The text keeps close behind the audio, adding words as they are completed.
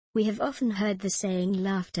We have often heard the saying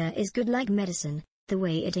laughter is good like medicine, the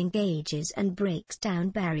way it engages and breaks down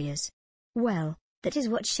barriers. Well, that is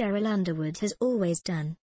what Sheryl Underwood has always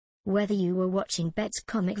done. Whether you were watching Bet's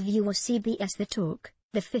Comic View or CBS The Talk,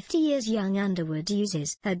 the 50 years young Underwood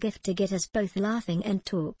uses her gift to get us both laughing and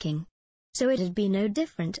talking. So it'd be no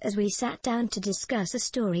different as we sat down to discuss a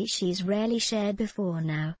story she's rarely shared before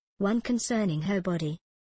now, one concerning her body.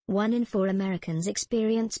 1 in 4 Americans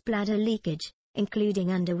experience bladder leakage,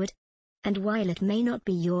 including Underwood. And while it may not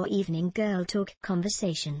be your evening girl talk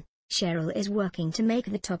conversation, Sheryl is working to make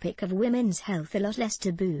the topic of women's health a lot less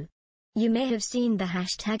taboo. You may have seen the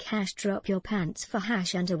hashtag #DropYourPants for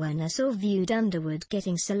 #underawareness or viewed Underwood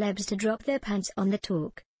getting celebs to drop their pants on the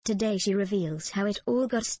talk. Today she reveals how it all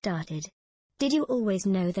got started. Did you always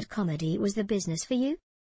know that comedy was the business for you?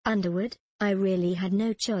 Underwood, I really had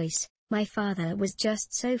no choice, my father was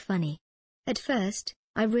just so funny. At first,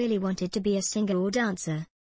 I really wanted to be a singer or dancer,